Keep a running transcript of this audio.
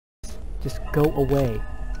Just go away.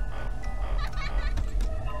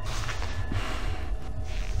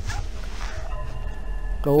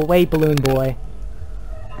 Go away, balloon boy.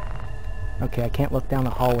 Okay, I can't look down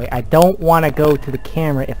the hallway. I don't want to go to the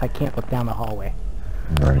camera if I can't look down the hallway.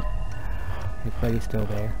 Right. Okay, Freddy's still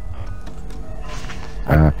there.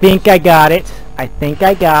 I think I got it. I think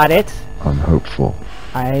I got it. I'm hopeful.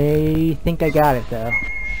 I think I got it, though.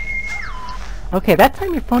 Okay, that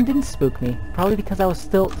time your phone didn't spook me. Probably because I was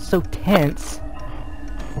still so tense.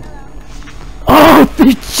 Oh,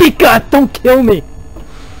 chica! Don't kill me!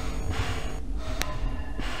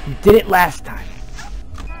 You did it last time.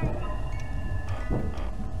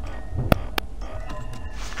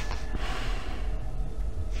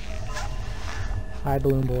 Hi,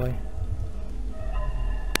 balloon boy.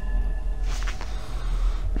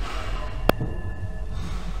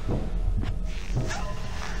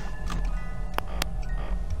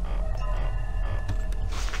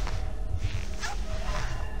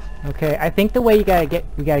 Okay, I think the way we gotta get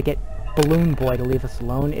Balloon Boy to leave us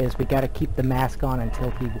alone is we gotta keep the mask on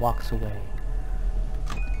until he walks away.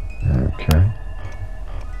 Okay.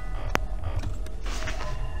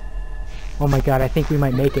 Oh my god, I think we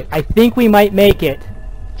might make it. I think we might make it!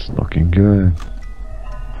 It's looking good.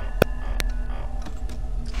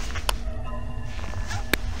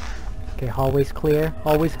 Okay, hallway's clear.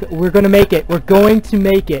 Hallway's clear. We're gonna make it! We're going to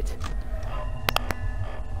make it!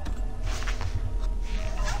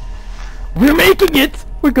 We're making it!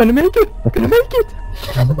 We're gonna make it! We're gonna make it!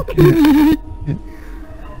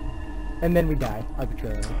 And then we die,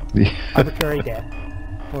 arbitrarily. Arbitrary death.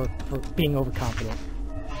 For being overconfident.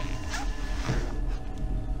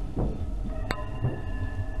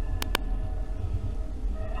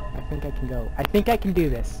 I think I can go. I think I can do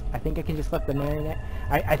this. I think I can just let the marionette...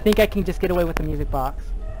 I think I can just get away with the music box.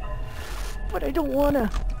 But I don't wanna.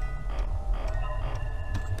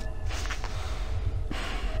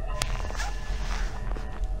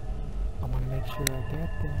 I wanna make sure I get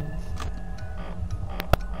this.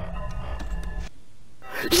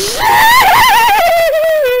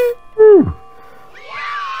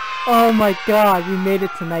 Oh my god, we made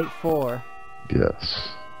it to night 4. Yes.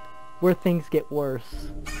 Where things get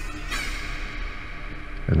worse.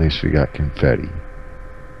 At least we got confetti.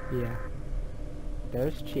 Yeah.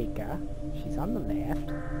 There's Chica. She's on the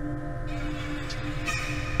left.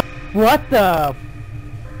 What the?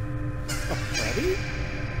 A Freddy?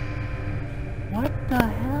 What the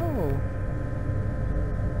hell?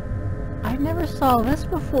 I never saw this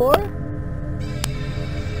before.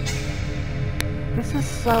 This is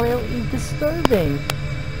so disturbing.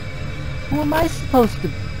 Who am I supposed to...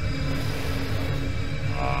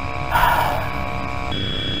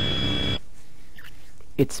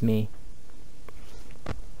 It's me.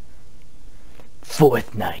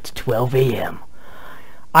 4th night, 12 a.m.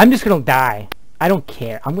 I'm just gonna die. I don't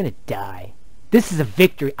care. I'm gonna die. This is a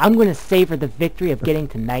victory. I'm gonna savor the victory of getting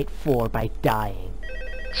to night 4 by dying.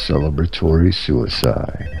 Celebratory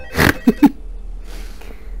suicide.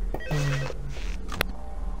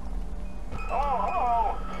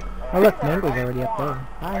 Oh look, Mangle's already up there.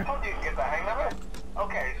 Hi. I told you to get the hang of it.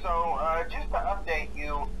 Okay, so just to update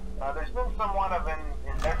you, there's been somewhat of an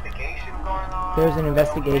investigation going on. There's an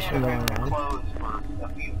investigation going It's on. closed for a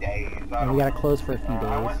few days. And we gotta close for a few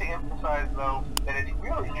I want days. to emphasize though that it's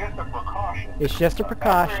really just a precaution. It's just a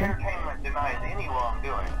precaution. Entertainment denies any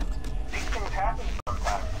wrongdoing. These things happen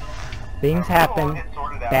sometimes. Things happen. It's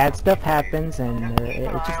sorted out. Bad stuff happens, and it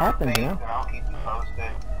just happens, you know? And I'll keep you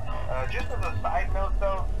posted. Just as a side note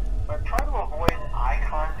though, try to avoid eye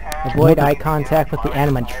contact. Avoid eye contact with the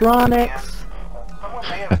animatronics. Someone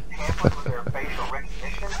may have tampered with their facial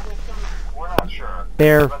recognition system. We're not sure.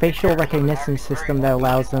 Their facial recognition system that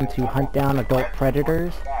allows them to hunt down adult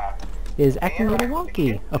predators is acting a little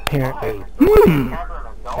wonky, apparently.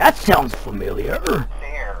 That sounds familiar.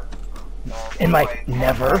 And like,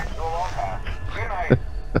 never.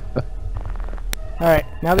 Alright,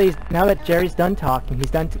 now that Jerry's done talking,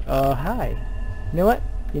 he's done hi. You know what?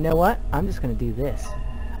 You know what? I'm just gonna do this.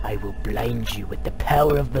 I will blind you with the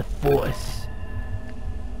power of the Force.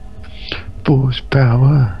 Force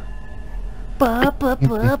power. Ba ba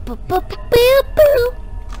ba ba ba ba boo.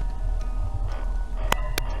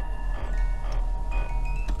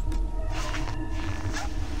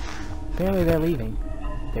 Apparently they're leaving.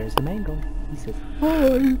 There's the Mangle. He says,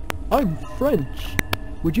 "Hi, I'm French.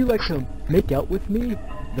 Would you like to make out with me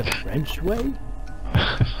the French way?"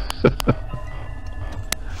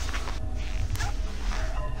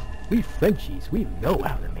 We Frenchies, we know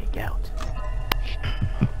how to make out.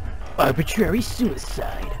 Arbitrary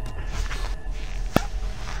suicide.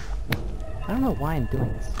 I don't know why I'm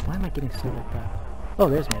doing this. Why am I getting so worked up? Oh,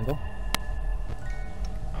 there's Mangle.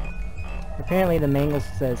 Apparently the manual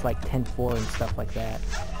says like 10-4 and stuff like that.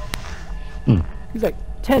 Hmm. He's like,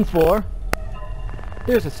 10-4.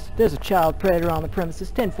 There's a child predator on the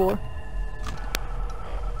premises. 10-4.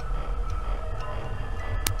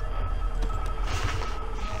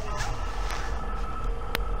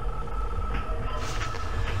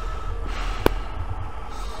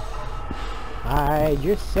 Hide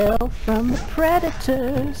yourself from the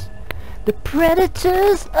predators. The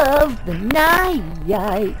predators of the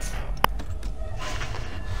night.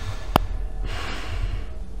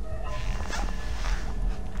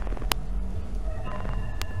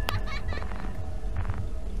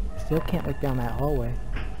 Still can't look down that hallway.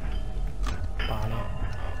 Bonnet.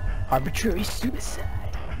 Arbitrary suicide.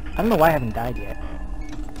 I don't know why I haven't died yet.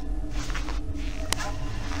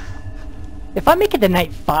 If I make it to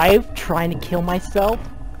night 5 trying to kill myself,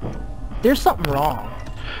 there's something wrong.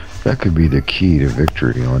 That could be the key to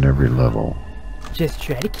victory on every level. Just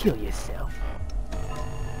try to kill yourself.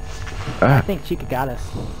 Ah. I think Chica got us.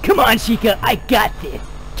 Come on, Chica, I got this.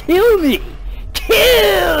 Kill me!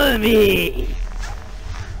 Kill me!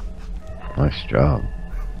 Nice job.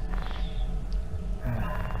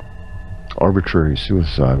 Arbitrary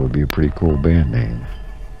Suicide would be a pretty cool band name.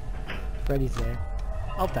 Freddy's there.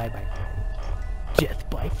 I'll die by Freddy. Death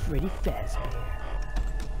by Freddy Fazbear.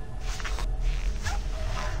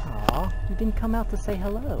 Aw, you didn't come out to say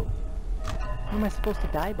hello. How am I supposed to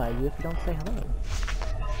die by you if you don't say hello?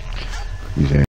 He's